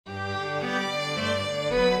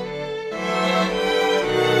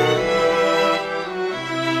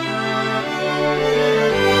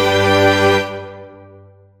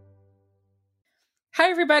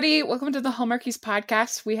everybody. Welcome to the Hallmarkies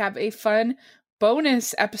podcast. We have a fun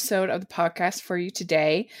bonus episode of the podcast for you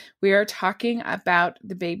today. We are talking about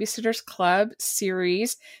the Babysitters Club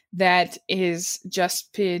series that is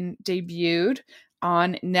just been debuted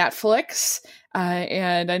on Netflix.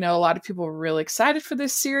 And I know a lot of people were really excited for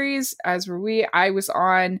this series, as were we. I was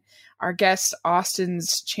on our guest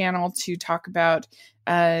Austin's channel to talk about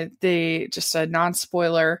just a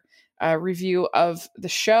non-spoiler review of the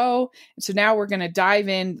show. And so now we're going to dive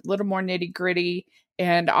in a little more nitty gritty.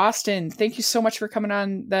 And Austin, thank you so much for coming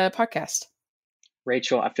on the podcast.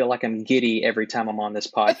 Rachel, I feel like I'm giddy every time I'm on this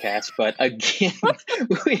podcast, but again,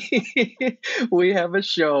 we have a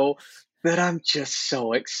show that I'm just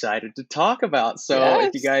so excited to talk about. So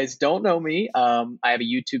If you guys don't know me, I have a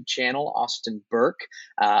YouTube channel, Austin Burke,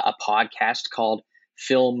 a podcast called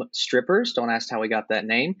Film Strippers. Don't ask how we got that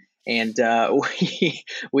name. And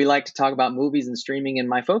we like to talk about movies and streaming, and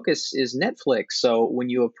my focus is Netflix. So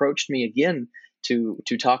when you approached me again to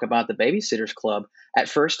talk about the Babysitters Club, at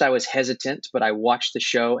first I was hesitant, but I watched the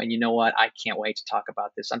show, and you know what? I can't wait to talk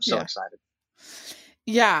about this. I'm so excited.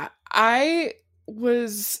 Yeah, I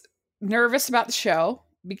was nervous about the show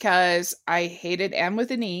because I hated M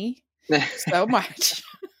with an E so much.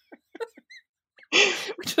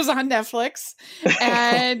 Which was on Netflix.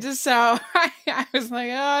 And so I was like,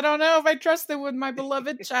 oh, I don't know if I trust them with my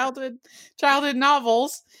beloved childhood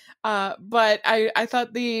novels. But I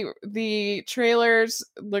thought the trailers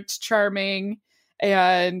looked charming.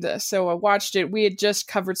 And so I watched it. We had just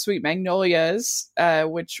covered Sweet Magnolias,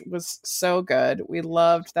 which was so good. We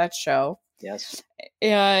loved that show. Yes.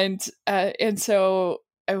 And so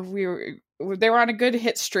they were on a good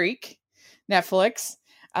hit streak, Netflix.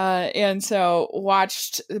 And so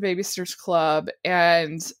watched the Babysitters Club,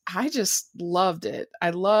 and I just loved it.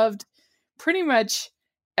 I loved pretty much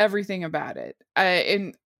everything about it.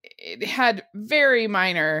 And it had very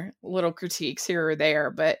minor little critiques here or there,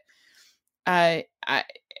 but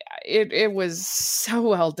it was so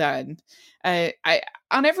well done. I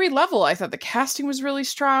on every level, I thought the casting was really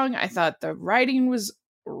strong. I thought the writing was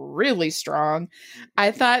really strong.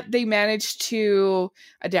 I thought they managed to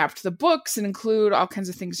adapt the books and include all kinds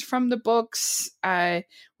of things from the books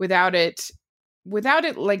without it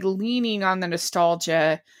like leaning on the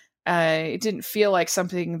nostalgia. It didn't feel like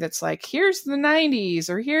something that's like, here's the 90s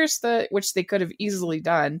or here's which they could have easily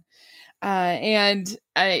done. And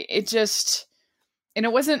it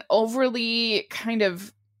wasn't overly kind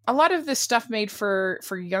of, a lot of this stuff made for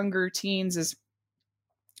younger teens is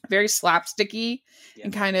very slapsticky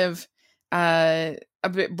and kind of a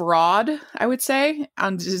bit broad, I would say,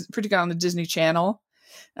 particularly on the Disney Channel,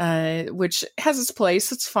 which has its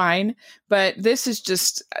place. It's fine. But this is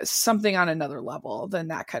just something on another level than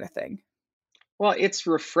that kind of thing. Well, it's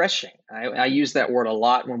refreshing. I use that word a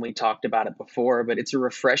lot when we talked about it before, but it's a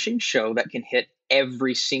refreshing show that can hit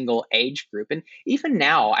every single age group. And even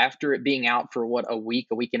now, after it being out for a week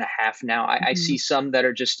and a half now, I see some that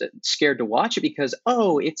are just scared to watch it because,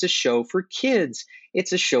 it's a show for kids.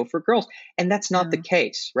 It's a show for girls. And that's not the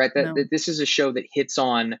case, right? That this is a show that hits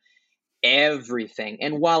on everything.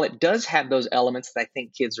 And while it does have those elements that I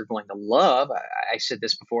think kids are going to love, I said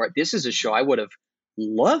this before, this is a show I would have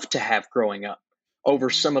loved to have growing up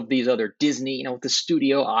over some of these other Disney, with the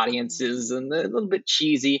studio audiences and the little bit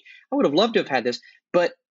cheesy. I would have loved to have had this,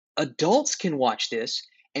 but adults can watch this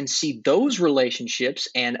and see those relationships,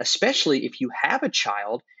 and especially if you have a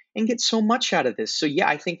child, and get so much out of this. So yeah,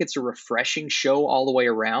 I think it's a refreshing show all the way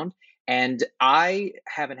around. And I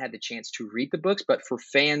haven't had the chance to read the books, but for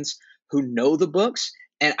fans who know the books,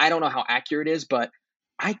 and I don't know how accurate it is, but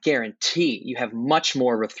I guarantee you have much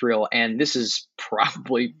more of a thrill. And this is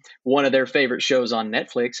probably one of their favorite shows on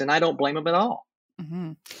Netflix, and I don't blame them at all.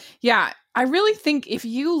 Mm-hmm. Yeah, I really think if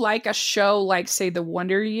you like a show like, say, The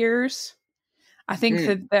Wonder Years, I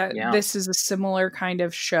think that this is a similar kind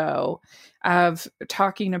of show of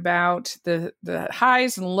talking about the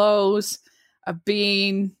highs and lows of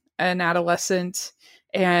being an adolescent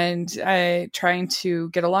and trying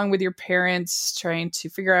to get along with your parents, trying to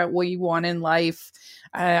figure out what you want in life.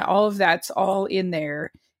 All of that's all in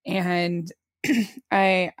there. And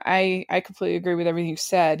I completely agree with everything you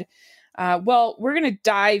said. Well, we're going to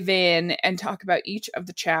dive in and talk about each of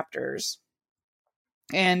the chapters.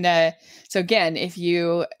 And so again, if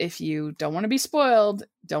you don't want to be spoiled,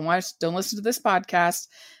 don't listen to this podcast,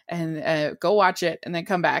 and go watch it and then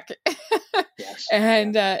come back. Yes.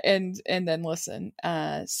 And then listen.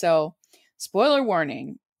 So spoiler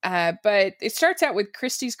warning. But it starts out with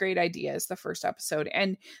Christy's Great Ideas, the first episode,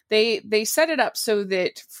 and they set it up so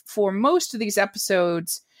that for most of these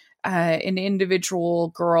episodes, an individual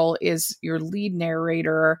girl is your lead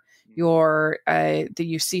narrator, that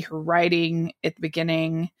you see her writing at the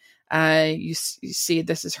beginning. You see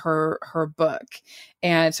this is her book.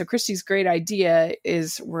 And so Christy's great idea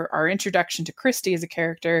is our introduction to Christy as a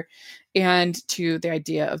character and to the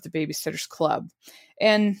idea of the Babysitters Club.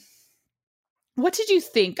 And what did you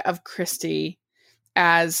think of Christy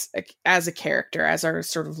as a character, as our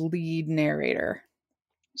sort of lead narrator?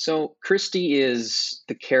 So Christy is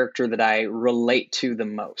the character that I relate to the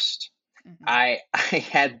most. Mm-hmm. I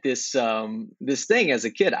had this thing as a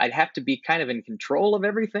kid. I'd have to be kind of in control of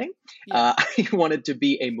everything. Yeah. I wanted to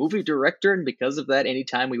be a movie director, and because of that,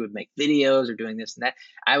 anytime we would make videos or doing this and that,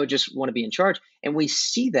 I would just want to be in charge. And we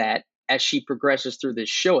see that as she progresses through this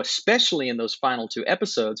show, especially in those final 2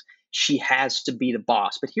 episodes, she has to be the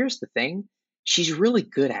boss. But here's the thing. She's really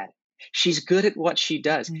good at it. She's good at what she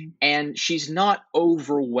does. Mm-hmm. And she's not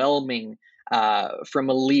overwhelming from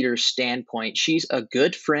a leader standpoint. She's a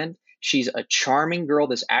good friend. She's a charming girl.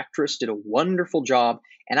 This actress did a wonderful job.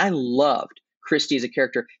 And I loved Christy as a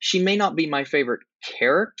character. She may not be my favorite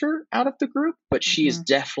character out of the group, but she is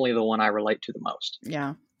definitely the one I relate to the most.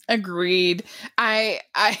 Yeah, agreed. I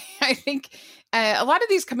think a lot of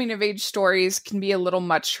these coming of age stories can be a little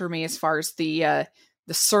much for me as far as the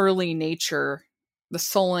surly nature, the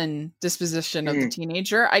sullen disposition of the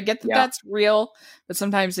teenager. I get that that's real, but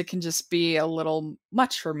sometimes it can just be a little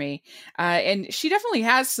much for me. And she definitely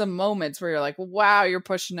has some moments where you're like, wow, you're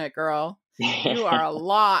pushing it, girl. You are a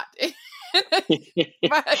lot.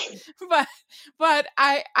 but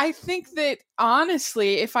I think that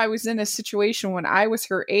honestly, if I was in a situation when I was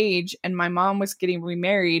her age and my mom was getting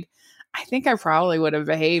remarried, I think I probably would have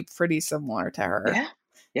behaved pretty similar to her. Yeah.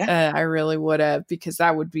 Yeah, I really would have, because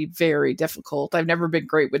that would be very difficult. I've never been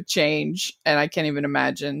great with change, and I can't even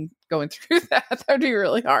imagine going through that. That would be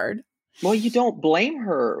really hard. Well, you don't blame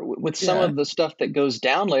her with some of the stuff that goes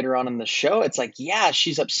down later on in the show. It's like, yeah,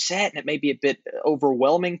 she's upset, and it may be a bit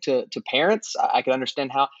overwhelming to parents. I can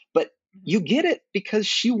understand how, but you get it because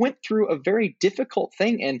she went through a very difficult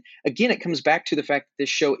thing. And again, it comes back to the fact that this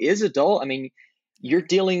show is adult. I mean, you're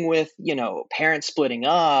dealing with, parents splitting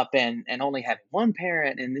up and only having one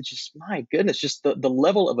parent. And it's just, my goodness, just the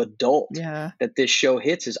level of adult that this show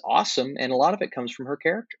hits is awesome. And a lot of it comes from her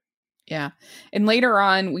character. Yeah. And later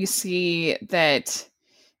on, we see that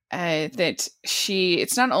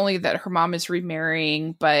it's not only that her mom is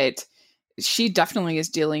remarrying, but she definitely is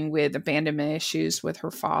dealing with abandonment issues with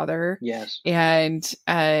her father. Yes. And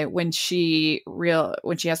when she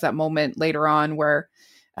has that moment later on where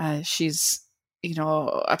she's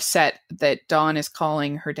upset that Dawn is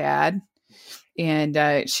calling her dad,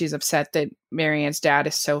 and she's upset that Marianne's dad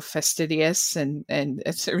is so fastidious, and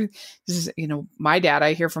it's my dad,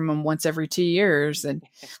 I hear from him once every 2 years,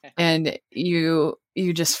 and you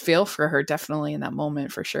just feel for her definitely in that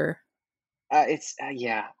moment for sure.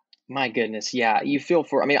 My goodness, you feel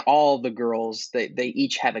for. I mean, all the girls, they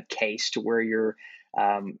each have a case to where you're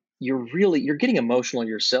getting emotional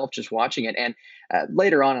yourself just watching it. And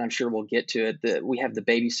later on, and I'm sure we'll get to it, we have the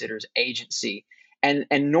Babysitters Agency. And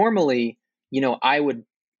normally, I would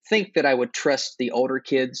think that I would trust the older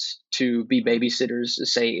kids to be babysitters,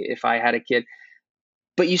 say if I had a kid.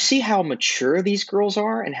 But you see how mature these girls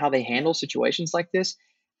are and how they handle situations like this.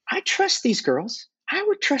 I trust these girls. I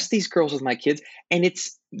would trust these girls with my kids. And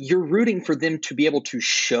you're rooting for them to be able to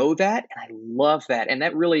show that. And I love that. And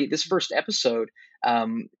that really, this first episode,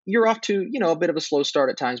 you're off to, a bit of a slow start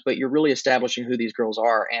at times, but you're really establishing who these girls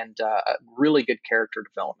are, and a really good character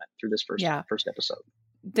development through this first episode.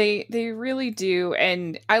 They really do.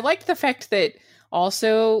 And I like the fact that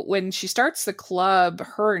also when she starts the club,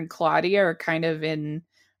 her and Claudia are kind of in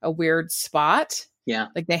a weird spot. Yeah.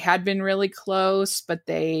 Like they had been really close, but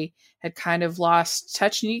they had kind of lost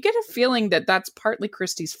touch. And you get a feeling that that's partly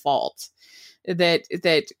Christy's fault, that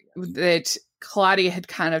Claudia had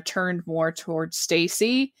kind of turned more towards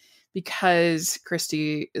Stacy because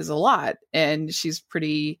Christy is a lot and she's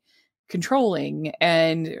pretty controlling,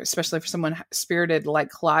 and especially for someone spirited like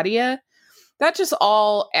Claudia, that just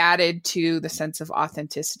all added to the sense of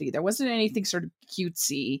authenticity. There wasn't anything sort of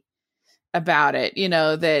cutesy about it,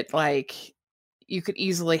 that like you could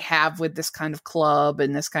easily have with this kind of club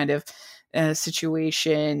and this kind of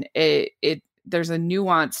situation. There's a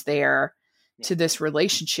nuance there to this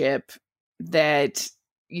relationship that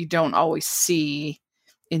you don't always see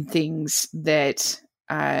in things that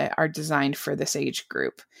are designed for this age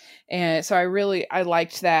group. And so I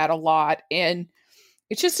liked that a lot. And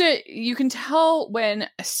it's just you can tell when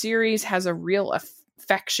a series has a real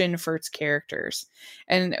affection for its characters.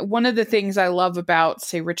 And one of the things I love about,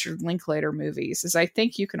 say, Richard Linklater movies is I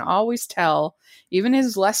think you can always tell, even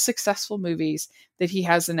his less successful movies, that he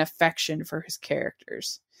has an affection for his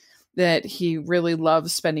characters. that he really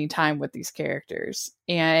loves spending time with these characters.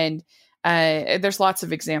 And there's lots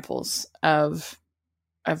of examples of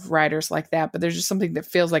writers like that, but there's just something that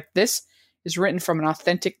feels like this is written from an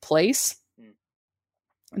authentic place,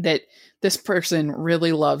 that this person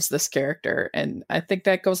really loves this character. And I think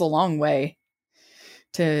that goes a long way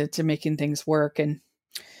to making things work.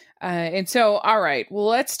 And so, all right, well,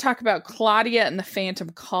 let's talk about Claudia and the Phantom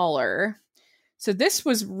Caller. So this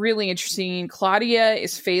was really interesting. Claudia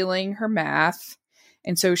is failing her math,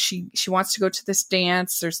 and so she wants to go to this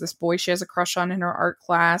dance. There's this boy she has a crush on in her art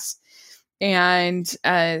class. And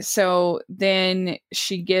so then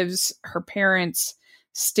she gives her parents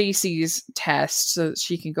Stacy's test so that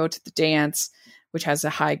she can go to the dance, which has a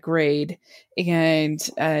high grade. And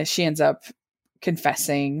she ends up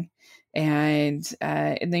confessing. And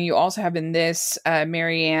then you also have in this,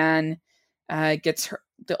 Marianne gets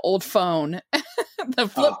the old phone, the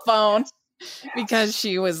flip phone, because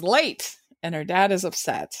she was late and her dad is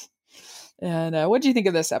upset. And what do you think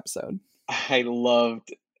of this episode? I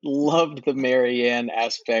loved the Marianne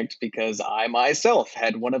aspect, because I myself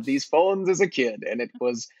had one of these phones as a kid, and it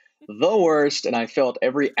was the worst, and I felt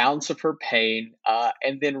every ounce of her pain.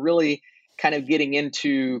 And then really kind of getting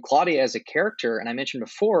into Claudia as a character, and I mentioned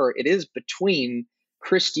before, it is between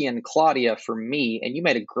Christy and Claudia for me, and you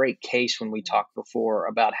made a great case when we talked before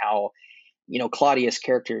about how, Claudia's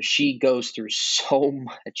character, she goes through so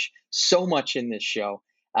much in this show,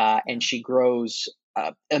 and she grows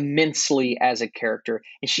immensely as a character,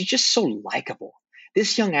 and she's just so likable.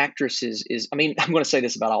 This young actress is I mean, I'm going to say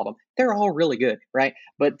this about all of them. They're all really good, right?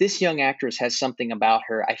 But this young actress has something about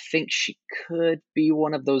her. I think she could be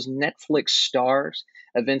one of those Netflix stars,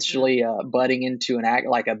 eventually budding into an act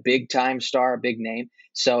like a big time star, a big name.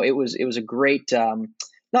 So it was a great,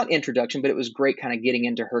 not introduction, but it was great kind of getting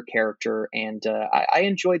into her character. And I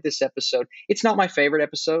enjoyed this episode. It's not my favorite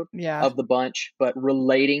episode of the bunch, but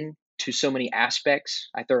relating to so many aspects,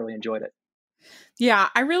 I thoroughly enjoyed it. Yeah,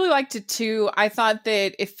 I really liked it too. I thought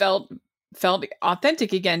that it felt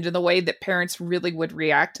authentic again to the way that parents really would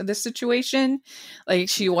react to this situation. Like,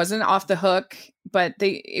 she wasn't off the hook, but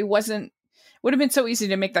would have been so easy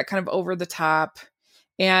to make that kind of over the top.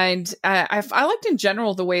 And I liked in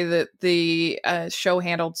general the way that the show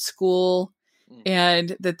handled school,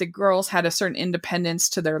 and that the girls had a certain independence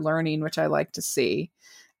to their learning, which I like to see.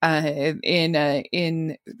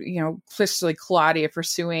 In especially Claudia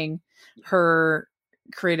pursuing her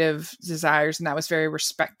creative desires, and that was very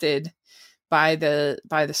respected by the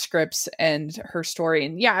scripts and her story.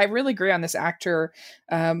 And yeah, I really agree on this actor,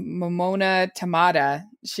 Momona Tamada.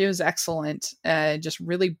 She was excellent, just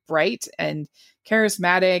really bright and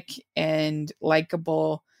charismatic and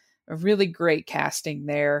likable. A really great casting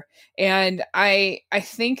there. And I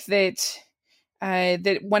think that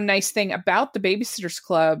that one nice thing about the Babysitters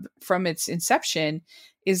Club from its inception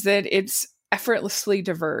is that it's effortlessly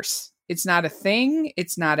diverse. It's not a thing.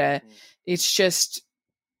 It's just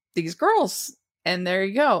these girls, and there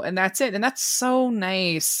you go. And that's it. And that's so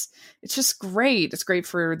nice. It's just great. It's great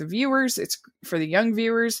for the viewers. It's for the young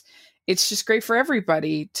viewers. It's just great for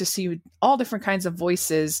everybody to see all different kinds of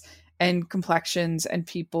voices and complexions and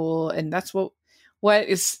people. And that's what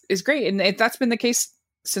is great. And that's been the case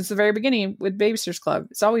since the very beginning with Babysitters Club.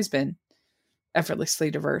 It's always been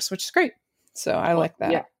effortlessly diverse, which is great. So I like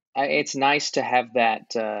that. Yeah. It's nice to have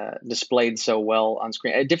that displayed so well on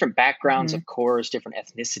screen. Different backgrounds, of course, different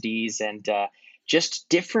ethnicities, and just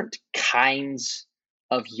different kinds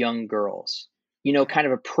of young girls, kind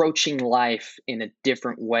of approaching life in a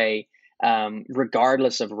different way,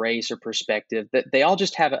 regardless of race or perspective. That they all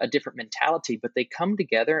just have a different mentality, but they come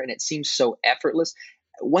together and it seems so effortless.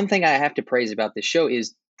 One thing I have to praise about this show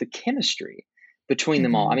is the chemistry between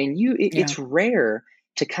them all. I mean, it's rare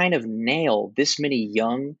to kind of nail this many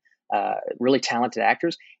young, really talented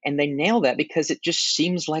actors, and they nail that because it just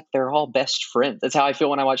seems like they're all best friends. That's how I feel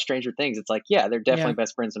when I watch Stranger Things. It's like, yeah, they're definitely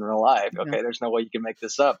best friends in real life. Okay, there's no way you can make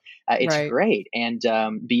this up. It's great, and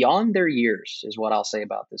beyond their years is what I'll say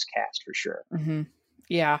about this cast for sure. Mm-hmm.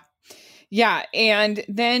 Yeah, and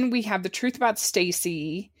then we have The Truth About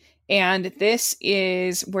Stacy. And this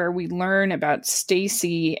is where we learn about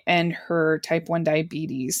Stacy and her type 1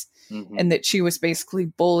 diabetes, and that she was basically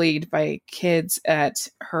bullied by kids at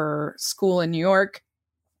her school in New York.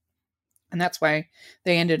 And that's why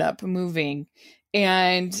they ended up moving.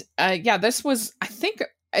 And this was, I think,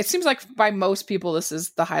 it seems like by most people, this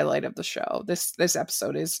is the highlight of the show. This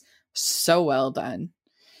episode is so well done.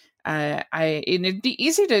 It'd be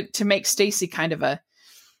easy to make Stacy kind of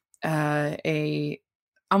a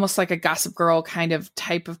almost like a Gossip Girl kind of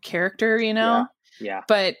type of character, Yeah.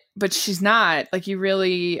 But she's not. Like, you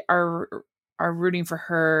really are are rooting for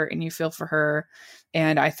her and you feel for her.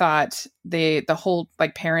 And I thought the whole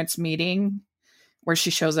like parents meeting where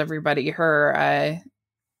she shows everybody her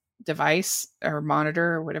device or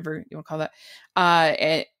monitor or whatever you want to call that,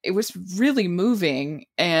 it was really moving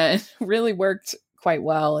and really worked quite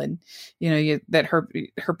well. And that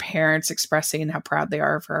her parents expressing how proud they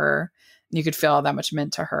are of her, you could feel how that much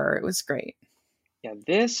meant to her. It was great. Yeah,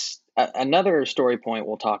 this another story point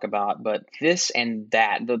we'll talk about, but this and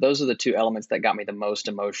that, those are the two elements that got me the most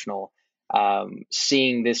emotional.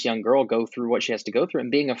 Seeing this young girl go through what she has to go through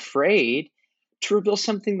and being afraid to reveal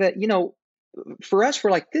something that, for us,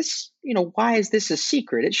 we're like, this, why is this a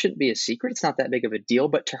secret? It shouldn't be a secret. It's not that big of a deal.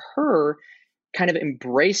 But to her, kind of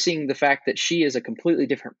embracing the fact that she is a completely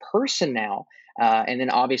different person now. And then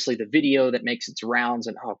obviously the video that makes its rounds,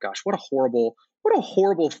 and oh gosh, what a horrible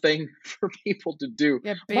thing for people to do.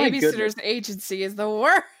 Yeah, Babysitter's Agency is the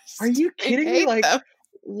worst. Are you kidding me? Like,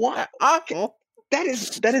 what? Awful. That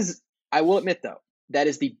is, I will admit though, that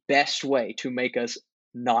is the best way to make us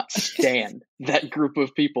not stand that group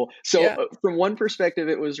of people. So from one perspective,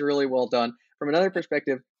 it was really well done. From another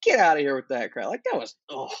perspective, get out of here with that crap. Like, that was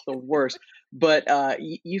the worst. But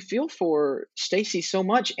you feel for Stacy so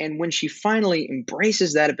much. And when she finally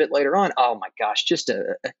embraces that a bit later on, oh my gosh, just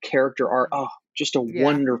a character arc. Oh, just a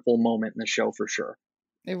wonderful moment in the show for sure.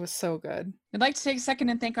 It was so good. I'd like to take a second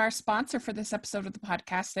and thank our sponsor for this episode of the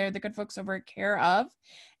podcast. They're the good folks over at Care of,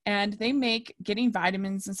 and they make getting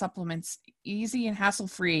vitamins and supplements easy and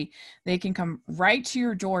hassle-free. They can come right to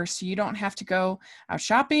your door, so you don't have to go out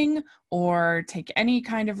shopping or take any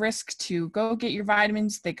kind of risk to go get your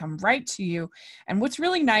vitamins. They come right to you. And what's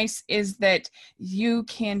really nice is that you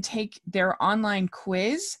can take their online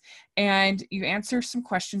quiz and you answer some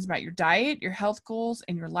questions about your diet, your health goals,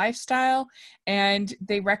 and your lifestyle. And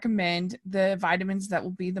they recommend the vitamins that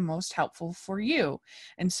will be the most helpful for you.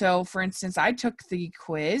 And so, for instance, I took the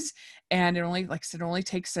quiz, and it only, like I said, only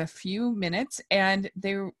takes a few minutes, and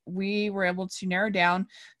we were able to narrow down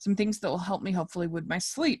some things that will help me hopefully with my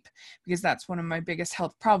sleep, because that's one of my biggest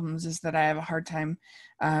health problems, is that I have a hard time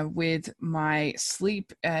with my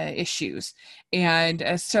sleep issues. And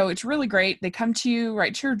so it's really great. They come to you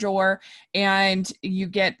right to your door, and you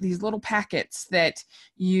get these little packets that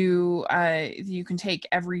you can take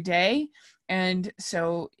every day. And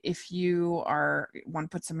so if you want to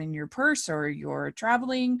put some in your purse, or you're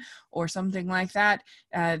traveling or something like that,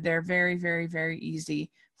 they're very, very, very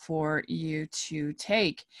easy for you to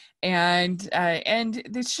take. And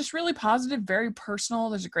it's just really positive, very personal.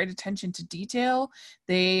 There's a great attention to detail.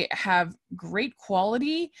 They have great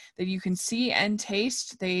quality that you can see and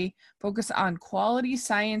taste. They focus on quality,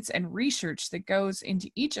 science, and research that goes into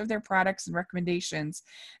each of their products and recommendations.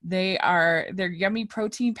 Their yummy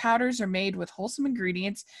protein powders are made with wholesome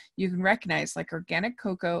ingredients you can recognize, like organic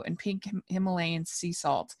cocoa and pink Himalayan sea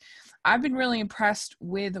salt. I've been really impressed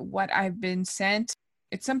with what I've been sent.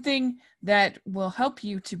 It's something that will help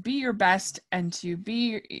you to be your best and to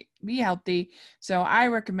be healthy. So I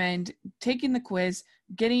recommend taking the quiz,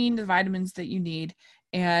 getting the vitamins that you need,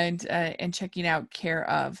 and checking out Care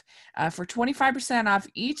of. For 25% off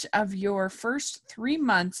each of your first 3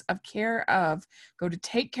 months of Care of, go to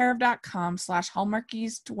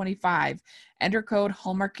takecareof.com/hallmarkies25. Enter code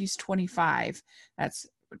hallmarkies25. That's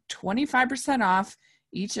 25% off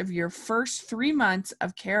each of your first 3 months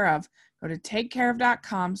of Care of. Go to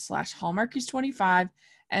takecareof.com/hallmarkies25.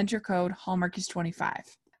 Enter code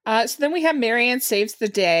hallmarkies25. So then we have Marianne saves the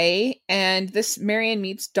day, and this Marianne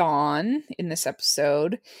meets Dawn in this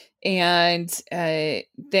episode, and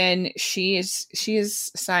then she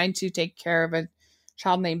is assigned to take care of a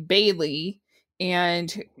child named Bailey,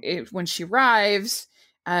 and when she arrives,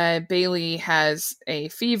 Bailey has a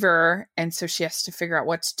fever, and so she has to figure out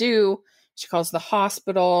what to do. She calls the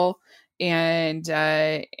hospital, and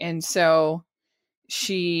so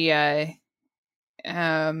she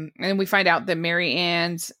and we find out that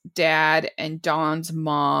Marianne's dad and Dawn's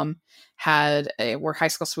mom were high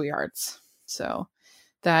school sweethearts. So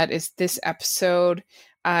that is this episode.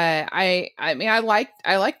 I mean, I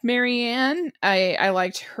liked Marianne. I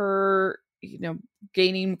liked her,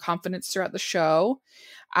 gaining confidence throughout the show.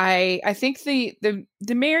 I think the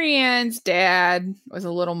Marianne's dad was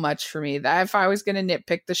a little much for me. That if I was going to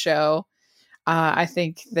nitpick the show, I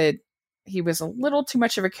think that he was a little too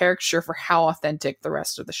much of a caricature for how authentic the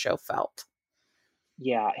rest of the show felt.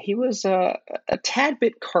 Yeah, he was a tad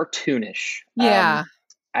bit cartoonish. Yeah.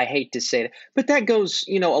 I hate to say it, but that goes,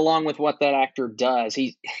 along with what that actor does.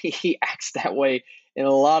 He acts that way in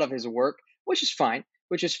a lot of his work, which is fine.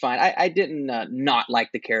 which is fine. I didn't not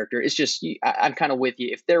like the character. It's just I'm kind of with you.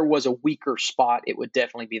 If there was a weaker spot, it would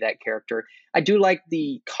definitely be that character. I do like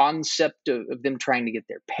the concept of them trying to get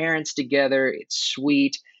their parents together. It's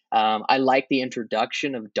sweet. I like the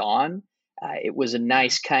introduction of Dawn. It was a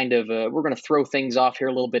nice kind of, we're going to throw things off here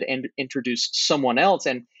a little bit and introduce someone else.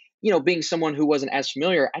 And, being someone who wasn't as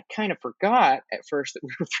familiar, I kind of forgot at first that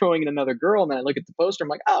we were throwing in another girl. And then I look at the poster, I'm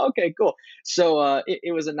like, oh, okay, cool. So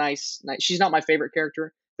it was a nice, she's not my favorite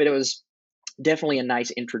character, but it was definitely a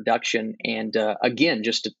nice introduction. And again,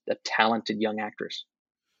 just a talented young actress.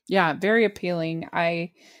 Yeah, very appealing.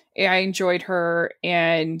 I enjoyed her,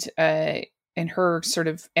 and her sort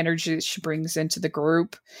of energy that she brings into the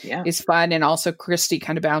group is fun. And also Christy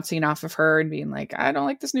kind of bouncing off of her and being like, I don't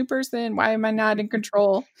like this new person. Why am I not in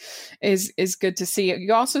control? Is good to see.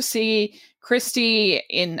 You also see Christy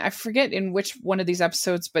I forget in which one of these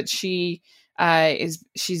episodes, but she's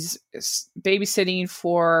babysitting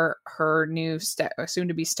for her new soon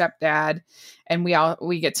to be stepdad. And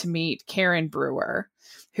we get to meet Karen Brewer,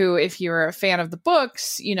 who, if you're a fan of the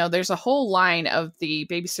books, there's a whole line of the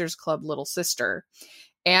Babysitters Club Little Sister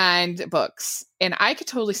and books. And I could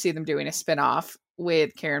totally see them doing a spinoff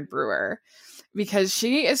with Karen Brewer because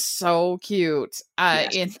she is so cute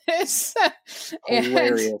in this.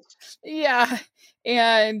 Hilarious.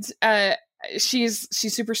 And she's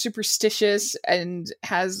super superstitious and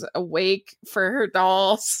has a wake for her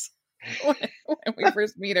dolls when we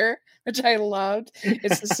first meet her, which I loved.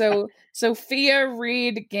 It's so Sophia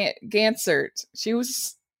Reed Gansert. She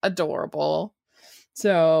was adorable.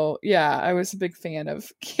 So yeah, I was a big fan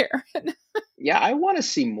of Karen. Yeah, I want to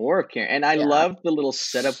see more of Karen. And I love the little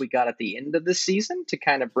setup we got at the end of the season to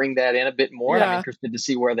kind of bring that in a bit more. I'm interested to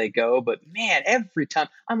see where they go. But man, every time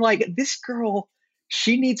I'm like, this girl,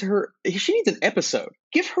 she needs an episode.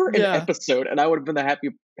 Give her an episode. And I would have been the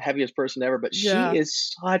happiest person ever. But she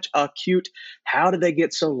is such a cute. How did they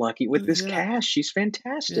get so lucky with this cast? She's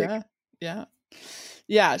fantastic.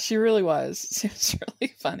 Yeah, she really was. She was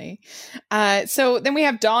really funny. So then we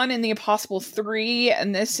have Dawn in the Impossible 3,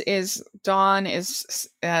 and Dawn is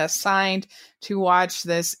assigned to watch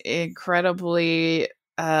this incredibly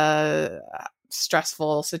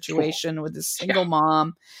stressful situation with this single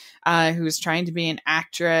mom who's trying to be an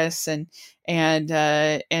actress and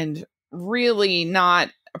really not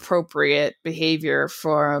appropriate behavior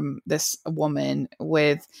from this woman,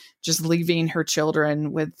 with just leaving her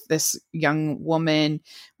children with this young woman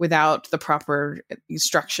without the proper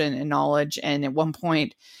instruction and knowledge. And at one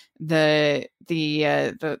point the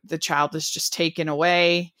child is just taken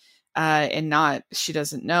away and she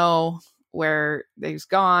doesn't know where he's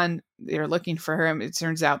gone. They're looking for him. It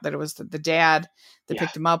turns out that it was the dad that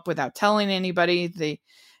picked him up without telling anybody.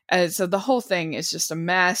 So the whole thing is just a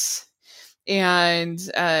mess. And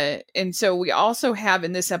so we also have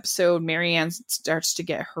in this episode, Marianne starts to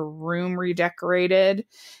get her room redecorated.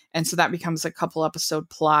 And so that becomes a couple episode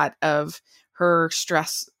plot of her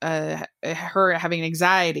stress, her having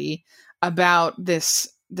anxiety about this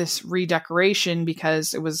redecoration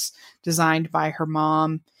because it was designed by her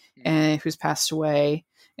mom who's passed away.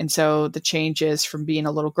 And so the changes from being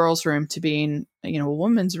a little girl's room to being, a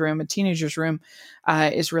woman's room, a teenager's room,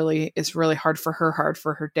 is really hard for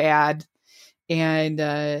her dad. And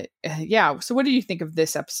so what do you think of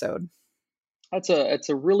this episode? It's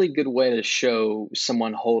a really good way to show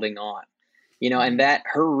someone holding on, and that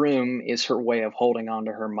her room is her way of holding on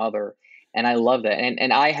to her mother. And I love that.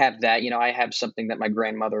 And I have that, I have something that my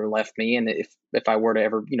grandmother left me. And if I were to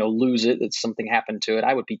ever, lose it, that something happened to it,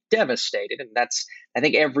 I would be devastated. And I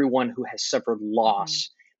think everyone who has suffered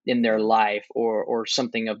loss in their life or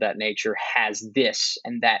something of that nature has this,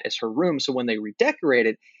 and that is her room. So when they redecorate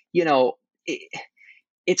it,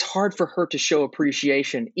 it's hard for her to show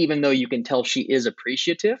appreciation, even though you can tell she is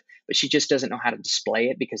appreciative, but she just doesn't know how to display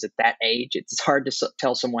it because at that age, it's hard to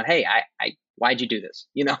tell someone, hey, why'd you do this?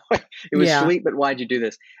 It was sweet, but why'd you do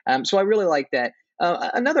this? So I really like that.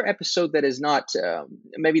 Another episode that is not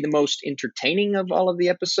maybe the most entertaining of all of the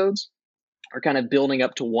episodes, are kind of building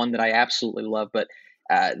up to one that I absolutely love, but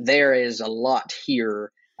there is a lot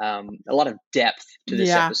here, a lot of depth to this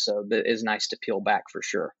episode that is nice to peel back for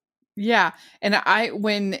sure. Yeah. And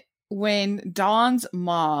when Dawn's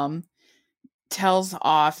mom tells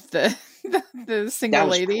off the single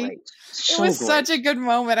lady, it was such a good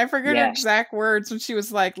moment. I forget her exact words when she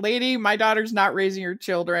was like, lady, my daughter's not raising your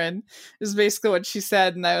children, is basically what she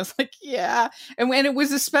said. And I was like, yeah. And when it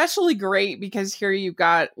was especially great because here you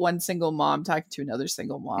got one single mom talking to another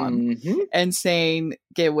single mom and saying,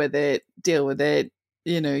 get with it, deal with it.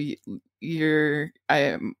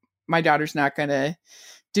 My daughter's not going to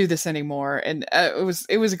do this anymore. And it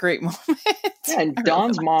was a great moment. Yeah, and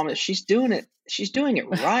Dawn's mom, she's doing it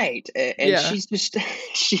right. And she's just,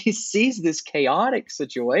 she sees this chaotic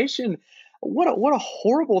situation. What a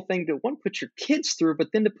horrible thing to put your kids through, but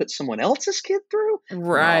then to put someone else's kid through.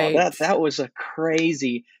 Right. No, that was a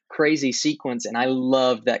crazy sequence. And I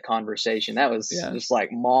loved that conversation. That was just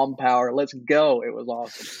like mom power. Let's go. It was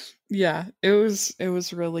awesome. Yeah, it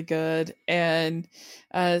was really good. And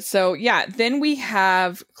then we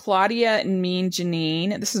have Claudia and Mean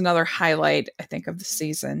Janine. This is another highlight, I think, of the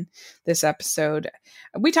season, this episode.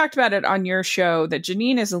 We talked about it on your show that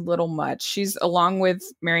Janine is a little much. She's, along with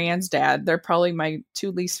Marianne's dad, they're probably my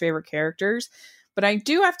two least favorite characters. But I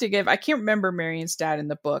do have to give, I can't remember Marianne's dad in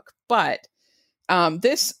the book, but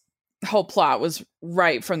this whole plot was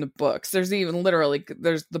right from the books. There's even literally,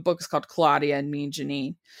 the book is called Claudia and Mean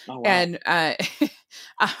Janine. Oh, wow. And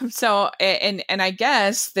and I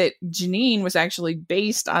guess that Janine was actually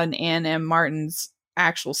based on Anne M. Martin's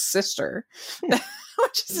actual sister,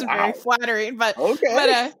 which is very flattering. But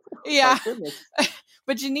yeah.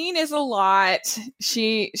 But Janine is a lot.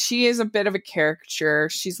 She is a bit of a caricature.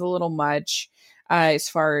 She's a little much as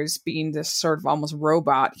far as being this sort of almost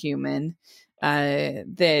robot human.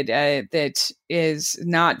 That is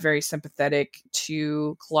not very sympathetic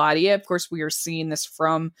to Claudia. Of course, we are seeing this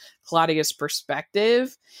from Claudia's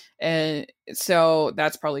perspective, so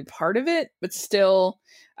that's probably part of it. But still,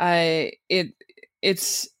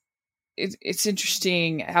 it's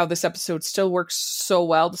interesting how this episode still works so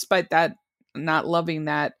well, despite that not loving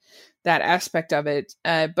that aspect of it.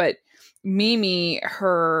 But Mimi,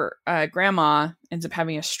 her grandma, ends up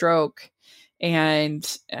having a stroke. And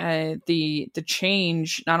the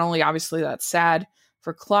change, not only obviously that's sad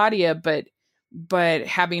for Claudia, but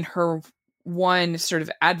having her one sort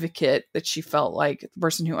of advocate that she felt like the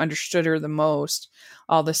person who understood her the most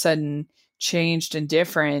all of a sudden changed and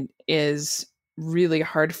different is really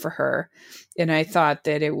hard for her. And I thought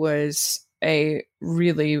that it was a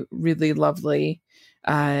really, really lovely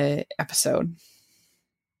episode.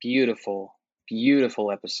 Beautiful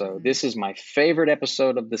episode. This is my favorite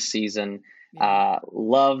episode of the season.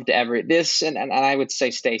 Loved this and I would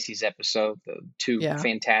say Stacy's episode, the two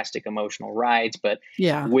fantastic emotional rides, but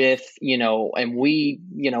with, and we,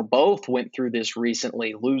 both went through this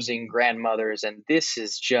recently, losing grandmothers, and this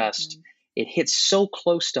is just, it hits so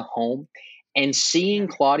close to home, and seeing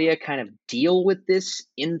Claudia kind of deal with this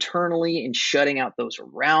internally and shutting out those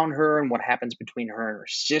around her and what happens between her and her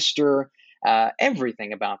sister,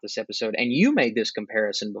 everything about this episode. And you made this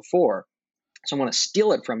comparison before, so I want to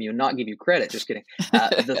steal it from you and not give you credit. Just kidding.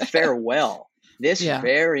 The Farewell. This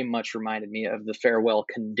very much reminded me of The Farewell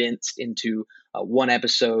condensed into one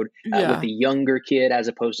episode with the younger kid as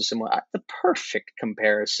opposed to someone. The perfect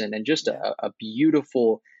comparison, and just a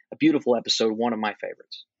beautiful episode. One of my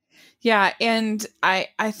favorites. Yeah, and I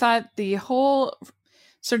thought the whole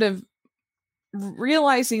sort of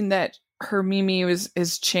realizing that her Mimi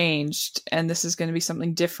is changed and this is going to be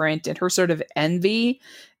something different, and her sort of envy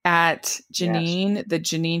at Janine, that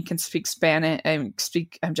Janine can speak Spanish and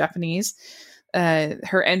speak Japanese.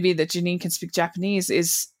 Her envy that Janine can speak Japanese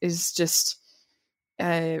is just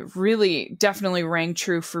really definitely rang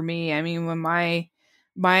true for me. I mean, when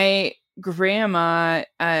my grandma,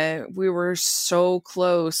 we were so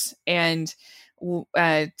close, and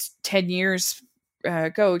 10 years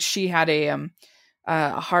ago, she had a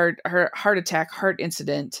heart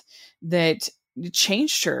incident that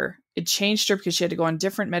changed her. It changed her because she had to go on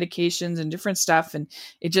different medications and different stuff. And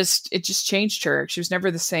it just changed her. She was never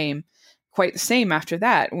quite the same after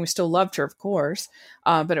that. And we still loved her, of course.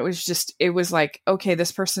 But it was like, okay,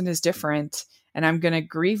 this person is different, and I'm going to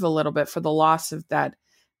grieve a little bit for the loss of that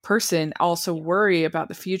person. Also worry about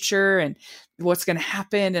the future and what's going to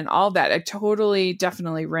happen and all that. It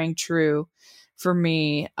definitely rang true for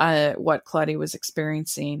me, what Claudia was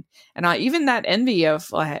experiencing. And even that envy of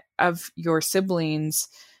your siblings,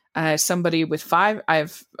 somebody with I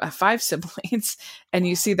have 5 siblings, and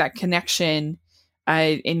you see that connection,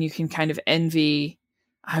 and you can kind of envy.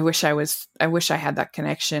 I wish I had that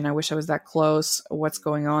connection. I wish I was that close. What's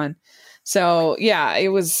going on? So yeah, it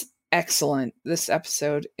was excellent. This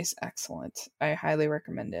episode is excellent. I highly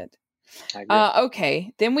recommend it.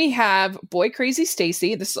 Okay, then we have Boy Crazy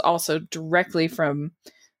Stacy. This is also directly from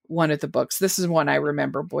one of the books. This is one I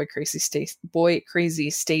remember. Boy Crazy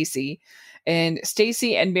Stacy. And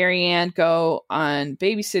Stacy and Marianne go on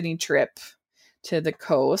babysitting trip to the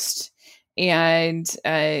coast, and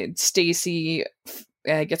Stacy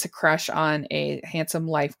gets a crush on a handsome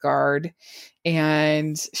lifeguard,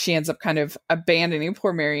 and she ends up kind of abandoning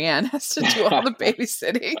poor Marianne, has to do all the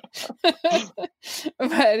babysitting.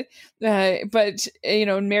 but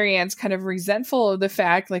Marianne's kind of resentful of the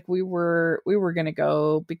fact, like, we were going to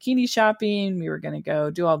go bikini shopping, we were going to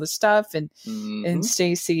go do all this stuff, and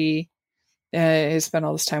Stacy has spent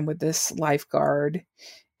all this time with this lifeguard.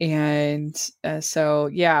 And so,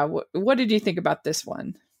 yeah, what did you think about this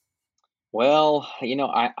one? Well,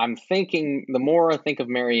 I'm thinking, the more I think of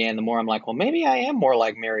Marianne, the more I'm like, well, maybe I am more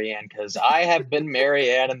like Marianne, because I have been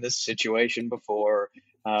Marianne in this situation before,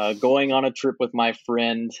 going on a trip with my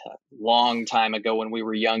friend a long time ago when we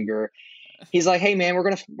were younger. He's like, hey man, we're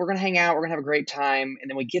gonna hang out, we're gonna have a great time. And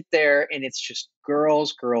then we get there and it's just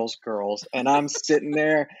girls, girls, girls. And I'm sitting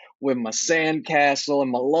there with my sandcastle and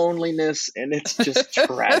my loneliness, and it's just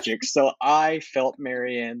tragic. So I felt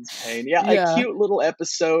Marianne's pain. Yeah, a cute little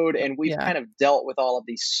episode, and we've kind of dealt with all of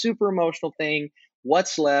these super emotional thing.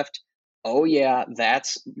 What's left? Oh yeah,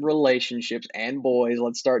 that's relationships and boys.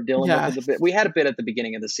 Let's start dealing with it a bit. We had a bit at the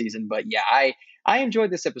beginning of the season, but yeah, I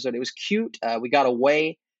enjoyed this episode. It was cute. We got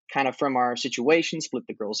away kind of from our situation, split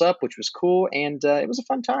the girls up, which was cool, and it was a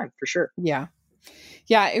fun time for sure. Yeah,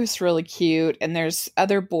 it was really cute, and there's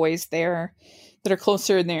other boys there that are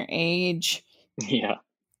closer in their age. Yeah.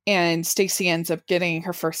 And Stacy ends up getting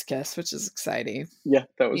her first kiss, which is exciting. Yeah,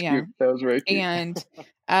 that was cute. That was very cute.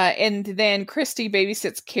 And then Christy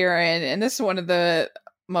babysits Karen, and this is one of the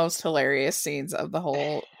most hilarious scenes of the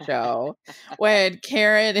whole show, when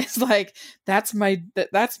Karen is like, that's my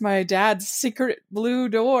dad's secret blue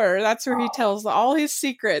door, that's where he tells all his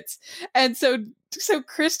secrets. And so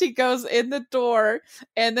Christy goes in the door,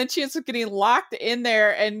 and then she ends up getting locked in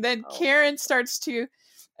there, and then Karen starts to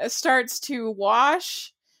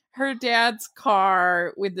wash her dad's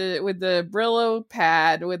car with the Brillo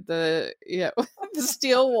pad, with the the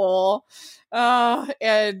steel wool,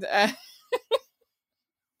 and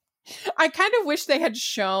I kind of wish they had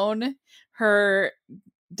shown the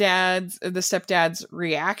stepdad's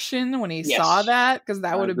reaction when he saw that, because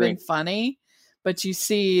that would have been funny. But you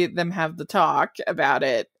see them have the talk about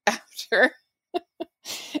it after.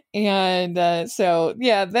 And so,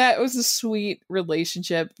 yeah, that was a sweet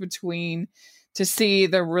relationship to see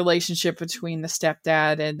the relationship between the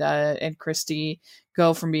stepdad and Christy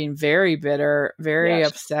go from being very bitter, very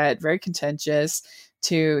upset, very contentious,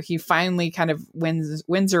 to he finally kind of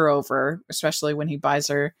wins her over, especially when he buys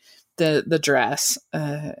her the dress,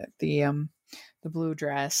 the blue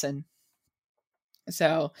dress. And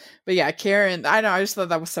so, but yeah, Karen, I know, I just thought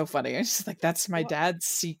that was so funny. I was just like, that's my dad's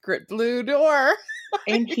secret blue door.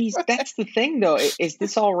 And that's the thing though, is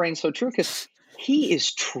this all reigns so true, because he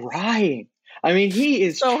is trying. I mean, he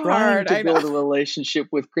is so trying to build a relationship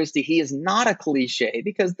with Christy. He is not a cliche,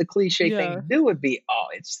 because the cliche thing to do would be,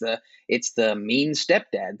 it's the mean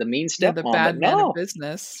stepdad, the mean stepmom. The bad man of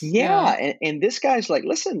business. Yeah. And this guy's like,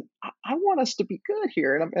 listen, I want us to be good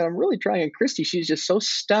here. And I'm really trying. And Christy, she's just so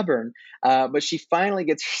stubborn. But she finally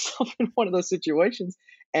gets herself in one of those situations.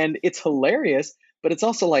 And it's hilarious. But it's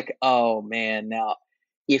also like, oh man, now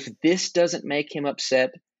if this doesn't make him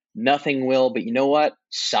upset, nothing will. But you know what?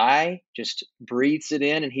 Sai just breathes it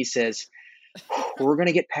in, and he says, we're going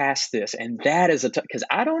to get past this. And that is because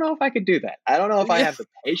I don't know if I could do that. I don't know if I have the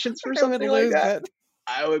patience for something like that.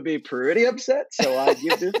 I would be pretty upset. So I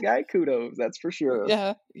give this guy kudos. That's for sure.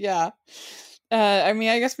 Yeah. I mean,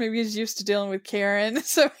 I guess maybe he's used to dealing with Karen,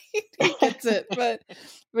 so he gets it. But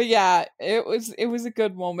yeah, it was a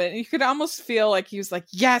good moment. You could almost feel like he was like,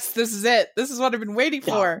 yes, this is it. This is what I've been waiting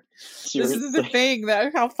for. Seriously. This is the thing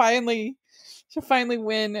that she'll finally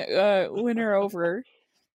win her over.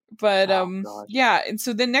 But yeah, and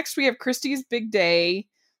so then next we have Christy's big day,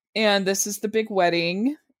 and this is the big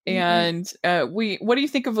wedding. And what do you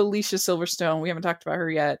think of Alicia Silverstone? We haven't talked about her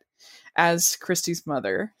yet, as Christy's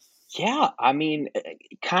mother. Yeah, I mean,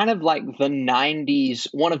 kind of like the 90s,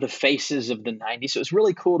 one of the faces of the 90s. So it was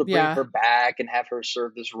really cool to bring her back and have her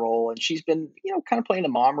serve this role. And she's been, kind of playing the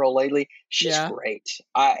mom role lately. She's great.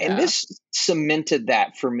 And this cemented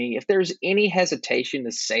that for me. If there's any hesitation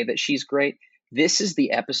to say that she's great, this is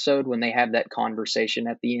the episode when they have that conversation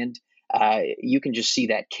at the end. You can just see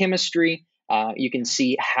that chemistry. You can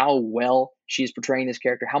see how well she's portraying this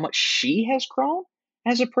character, how much she has grown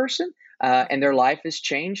as a person. And their life has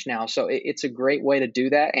changed now. So it's a great way to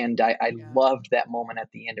do that. And I loved that moment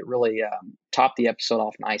at the end. It really topped the episode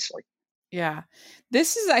off nicely. Yeah.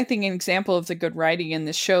 This is, I think, an example of the good writing in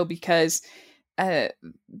this show, because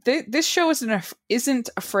this show isn't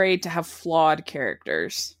afraid to have flawed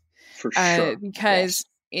characters. For sure. Because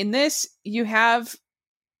in this, you have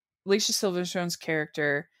Alicia Silverstone's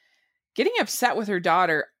character getting upset with her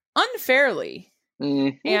daughter unfairly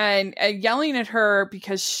and yelling at her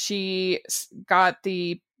because she got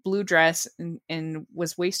the blue dress and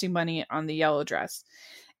was wasting money on the yellow dress.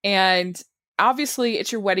 And obviously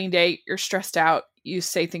it's your wedding day. You're stressed out. You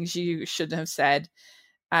say things you shouldn't have said.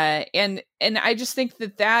 And I just think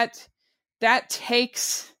that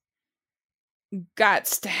takes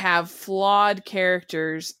guts to have flawed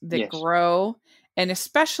characters that grow, and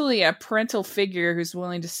especially a parental figure who's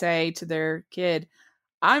willing to say to their kid,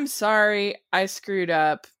 I'm sorry, I screwed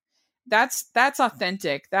up. That's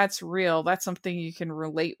authentic. That's real. That's something you can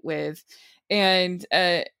relate with. And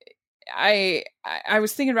I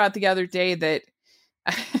was thinking about the other day that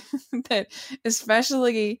that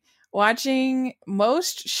especially watching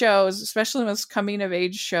most shows, especially most coming of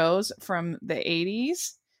age shows from the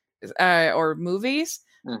 80s or movies,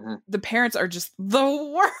 the parents are just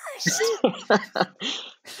the worst.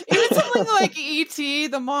 Even something like E.T.,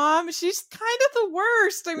 the mom, she's kind of the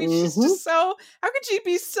worst. I mean, she's just so, how could she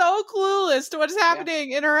be so clueless to what's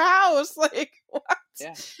happening in her house? Like, what?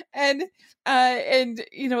 Yeah. And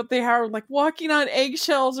you know, they are like walking on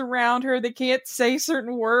eggshells around her. They can't say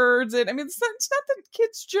certain words. And I mean, it's not the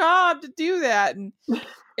kid's job to do that.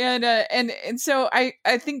 And so I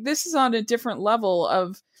think this is on a different level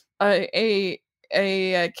of a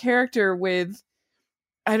character with,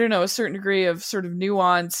 I don't know, a certain degree of sort of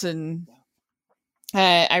nuance, and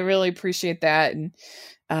I really appreciate that.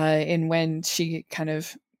 And when she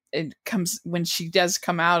when she does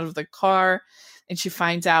come out of the car and she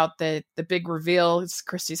finds out that the big reveal is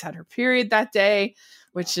Christy's had her period that day,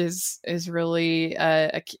 which is really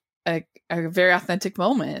a very authentic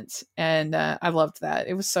moment, and I loved that.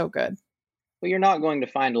 It was so good. Well, you're not going to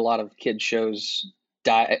find a lot of kid shows.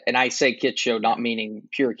 And I say kid show, not meaning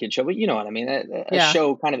pure kid show, but you know what I mean. A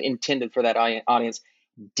show kind of intended for that audience,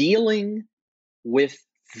 dealing with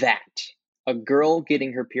that. A girl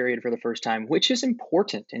getting her period for the first time, which is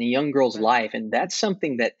important in a young girl's life, and that's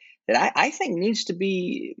something that I think needs to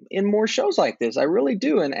be in more shows like this. I really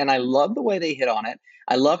do, and I love the way they hit on it.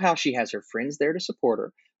 I love how she has her friends there to support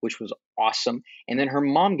her, which was awesome. And then her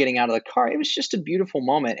mom getting out of the car, it was just a beautiful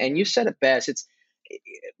moment. And you said it best. It's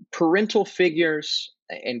parental figures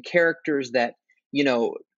and characters that, you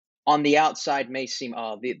know, on the outside may seem,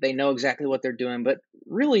 they know exactly what they're doing, but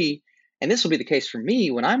really, and this will be the case for me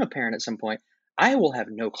when I'm a parent at some point, I will have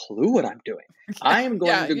no clue what I'm doing. I am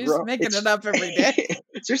going to grow. Just making it up every day.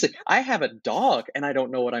 Seriously, I have a dog and I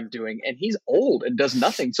don't know what I'm doing, and he's old and does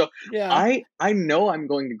nothing. So I know I'm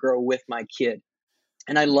going to grow with my kid.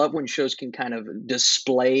 And I love when shows can kind of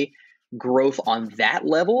display growth on that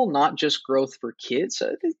level, not just growth for kids.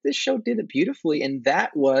 So this show did it beautifully. And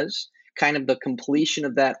that was kind of the completion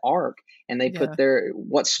of that arc. And they put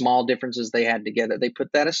what small differences they had together, they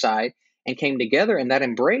put that aside and came together. And that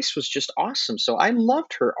embrace was just awesome. So I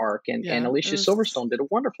loved her arc. And Alicia Silverstone did a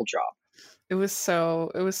wonderful job. It was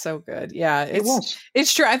so good. Yeah,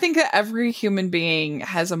 it's true. I think that every human being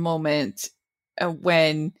has a moment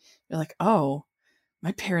when you're like, oh,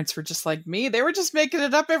 my parents were just like me. They were just making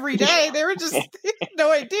it up every day. They were just they had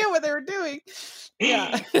no idea what they were doing.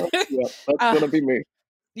 Yeah. That's going to be me.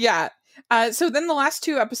 Yeah. So then the last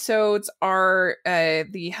two episodes are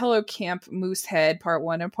the Hello Camp Moosehead Part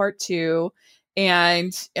 1 and Part 2.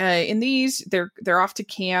 And in these, they're off to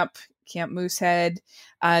Camp Moosehead.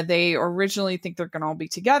 They originally think they're going to all be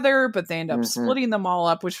together, but they end up splitting them all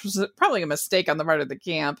up, which was probably a mistake on the part of the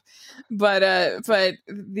camp. But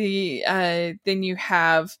then you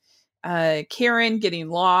have Karen getting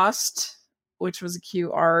lost, which was a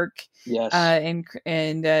cute arc. Yes.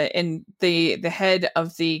 And the head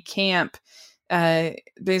of the camp,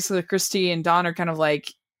 basically Christy and Dawn are kind of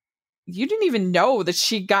like, you didn't even know that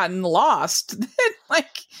she'd gotten lost.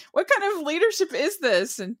 Like, what kind of leadership is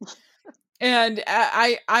this? And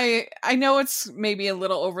I know it's maybe a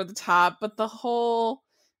little over the top, but the whole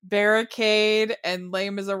barricade and Les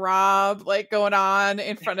Miserables like going on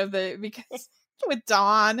in front of because with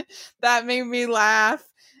Dawn, that made me laugh.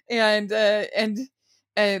 And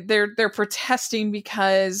they're protesting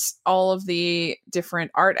because all of the different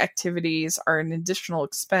art activities are an additional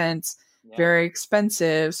expense, very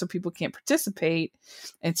expensive, so people can't participate.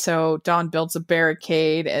 And so Dawn builds a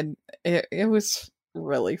barricade, and it was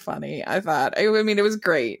really funny. I thought. I mean, it was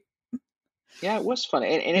great. Yeah, it was funny,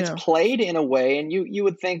 and it's played in a way, and you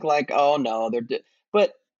would think like, oh no,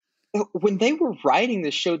 but when they were writing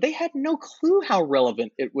this show, they had no clue how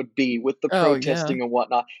relevant it would be with the protesting and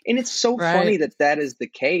whatnot. And it's so funny that is the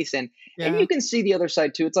case, and you can see the other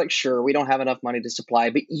side too. It's like, sure, we don't have enough money to supply,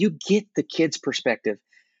 but you get the kids' perspective.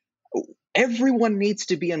 Everyone needs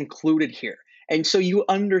to be included here, and so you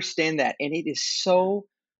understand that, and it is so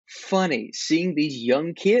funny seeing these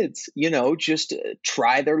young kids, just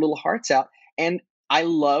try their little hearts out. And I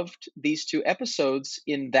loved these two episodes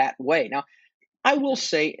in that way. Now, I will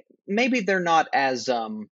say maybe they're not as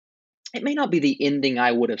it may not be the ending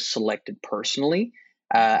I would have selected personally.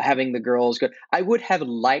 Having the girls go, I would have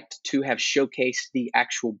liked to have showcased the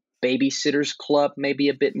actual Babysitters Club maybe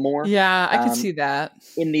a bit more. Yeah, I could see that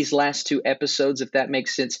in these last two episodes, if that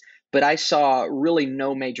makes sense. But I saw really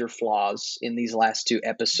no major flaws in these last two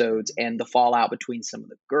episodes, and the fallout between some of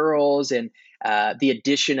the girls, and the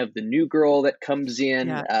addition of the new girl that comes in.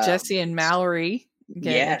 Yeah, Jesse and Mallory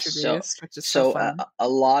get introduced, which is so fun. A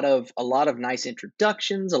lot of nice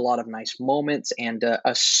introductions, a lot of nice moments, and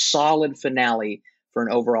a solid finale for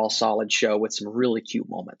an overall solid show with some really cute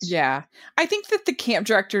moments. Yeah. I think that the camp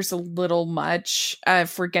director's a little much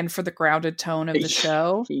for the grounded tone of the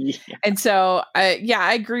show. Yeah. And so,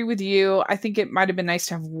 I agree with you. I think it might have been nice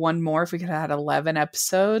to have one more if we could have had 11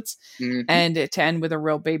 episodes and to end with a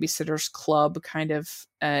real Babysitters Club kind of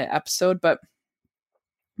episode. But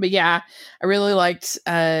yeah, I really liked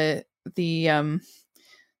the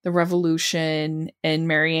revolution, and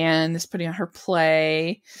Marianne is putting on her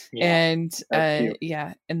play, and and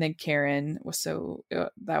then Karen was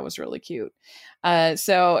that was really cute.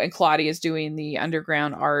 And Claudia is doing the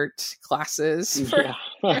underground art classes for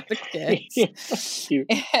the kids.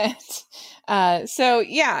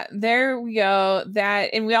 And there we go.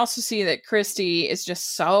 And we also see that Christy is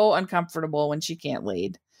just so uncomfortable when she can't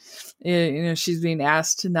lead. She's being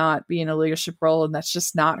asked to not be in a leadership role, and that's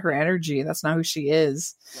just not her energy. That's not who she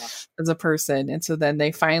is as a person. And so then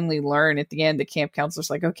they finally learn at the end, the camp counselor's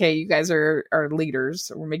like, okay, you guys are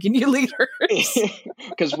leaders. We're making you leaders.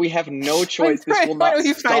 Because we have no choice. This will not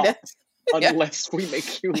stop unless we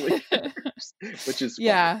make you leaders, which is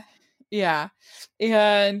funny. Yeah.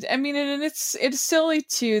 And I mean, and it's silly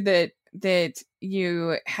too that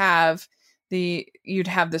you'd have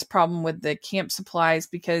this problem with the camp supplies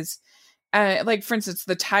because like for instance,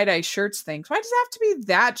 the tie-dye shirts things. Why does it have to be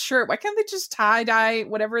that shirt? Why can't they just tie-dye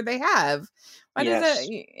whatever they have? Why does that,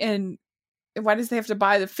 and why does they have to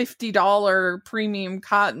buy the $50 premium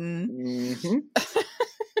cotton?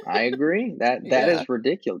 I agree. That is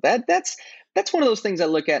ridiculous. That's one of those things I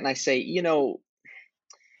look at and I say,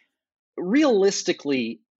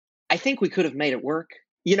 realistically, I think we could have made it work.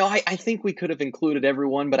 I think we could have included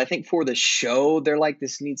everyone, but I think for the show, they're like,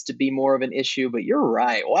 this needs to be more of an issue. But you're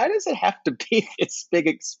right. Why does it have to be this big,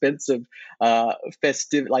 expensive,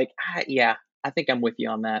 festive? I think I'm with you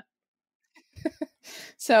on that.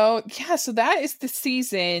 So that is the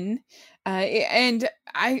season. And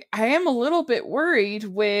I am a little bit worried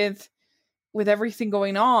with everything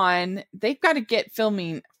going on. They've got to get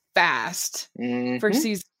filming fast for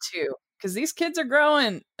season 2. Because these kids are growing,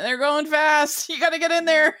 and they're growing fast. You got to get in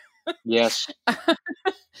there. Yes.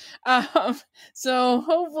 So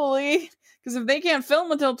hopefully, because if they can't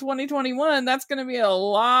film until 2021, that's going to be a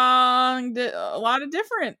lot of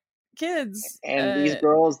different kids. And these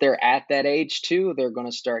girls, they're at that age too. They're going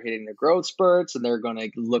to start hitting their growth spurts, and they're going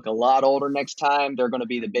to look a lot older next time. They're going to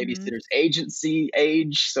be the babysitters agency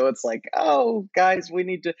age. So it's like, oh, guys, we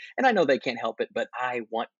need to. And I know they can't help it, but I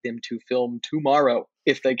want them to film tomorrow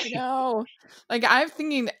if they can. No, like I'm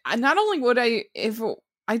thinking, not only would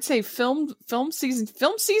I'd say film season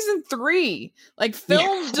 3, like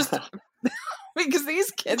film just because these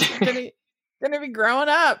kids are gonna be growing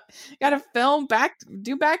up. Gotta film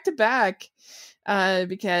do back to back,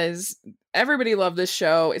 because everybody loved this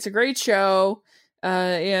show. It's a great show,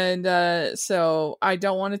 and so I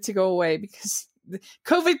don't want it to go away because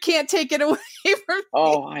COVID can't take it away from me.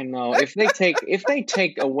 Oh, I know. If they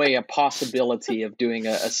take away a possibility of doing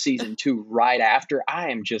a season 2 right after,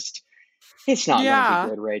 it's not going to be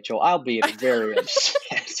good, Rachel. I'll be very upset.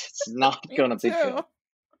 It's not going to be good.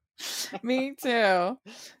 Me too.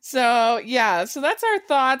 So that's our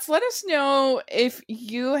thoughts. Let us know if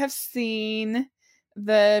you have seen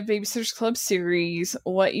the Babysitters Club series,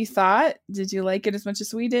 what you thought. Did you like it as much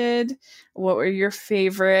as we did? What were your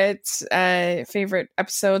favorite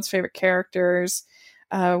episodes, favorite characters?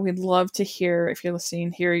 We'd love to hear, if you're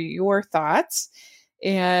listening, hear your thoughts.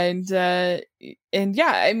 And I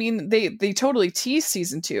mean, they totally tease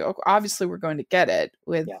season 2. Obviously we're going to get it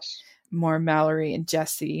with more Mallory and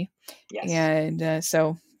Jesse. And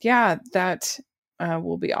that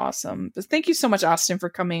will be awesome. But thank you so much, Austin, for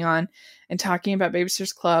coming on and talking about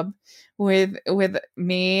Babysitters Club with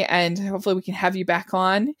me, and hopefully we can have you back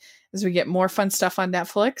on as we get more fun stuff on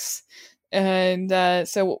Netflix. And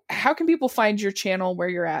so how can people find your channel, where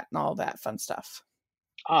you're at, and all that fun stuff?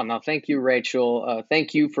 Oh, no, thank you, Rachel.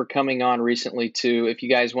 Thank you for coming on recently too. If you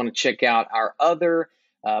guys want to check out our other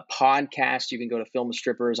podcast, you can go to Film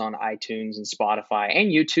Strippers on iTunes and Spotify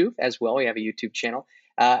and YouTube as well. We have a YouTube channel.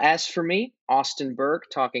 As for me, Austin Burke,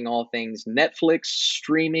 talking all things Netflix,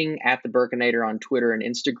 streaming at the Burkinator on Twitter and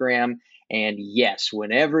Instagram. And yes,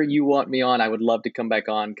 whenever you want me on, I would love to come back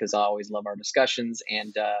on because I always love our discussions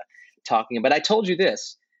and talking. But I told you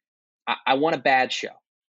this, I want a bad show.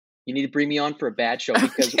 You need to bring me on for a bad show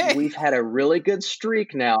because we've had a really good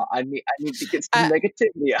streak now. I need to get some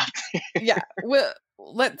negativity out there. Yeah, well,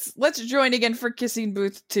 let's join again for Kissing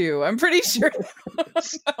Booth 2. I'm pretty sure.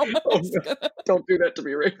 Don't do that to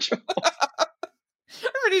me, Rachel.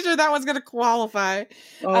 I'm pretty sure that one's going to qualify.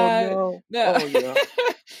 No. Oh, yeah.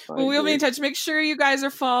 Well, we'll be in touch. Make sure you guys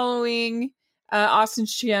are following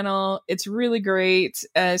Austin's channel. It's really great,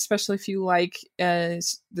 especially if you like the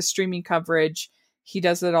streaming coverage. He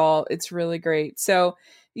does it all. It's really great. So,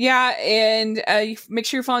 yeah, and make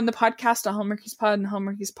sure you're following the podcast on Hallmarkies Pod and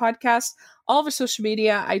Hallmarkies Podcast, all of our social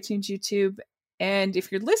media, iTunes, YouTube. And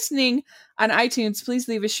if you're listening on iTunes, please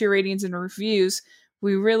leave us your ratings and reviews.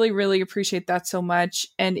 We really, really appreciate that so much.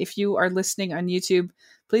 And if you are listening on YouTube,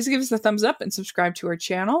 please give us a thumbs up and subscribe to our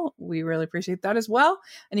channel. We really appreciate that as well.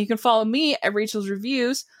 And you can follow me at Rachel's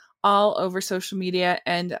Reviews all over social media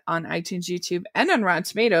and on iTunes, YouTube, and on Rotten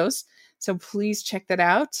Tomatoes. So please check that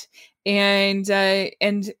out. And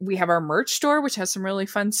we have our merch store, which has some really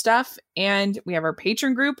fun stuff. And we have our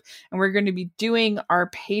patron group. And we're going to be doing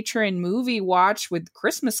our patron movie watch with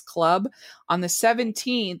Christmas Club on the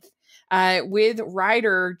 17th with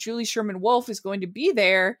writer Julie Sherman Wolf is going to be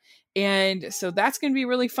there. And so that's going to be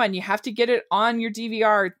really fun. You have to get it on your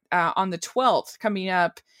DVR on the 12th coming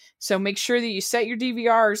up. So make sure that you set your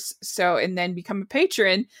DVRs and then become a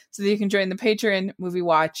patron so that you can join the patron movie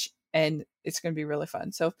watch. And it's going to be really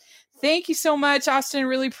fun. So thank you so much, Austin.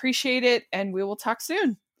 Really appreciate it. And we will talk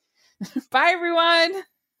soon. Bye, everyone.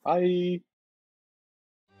 Bye.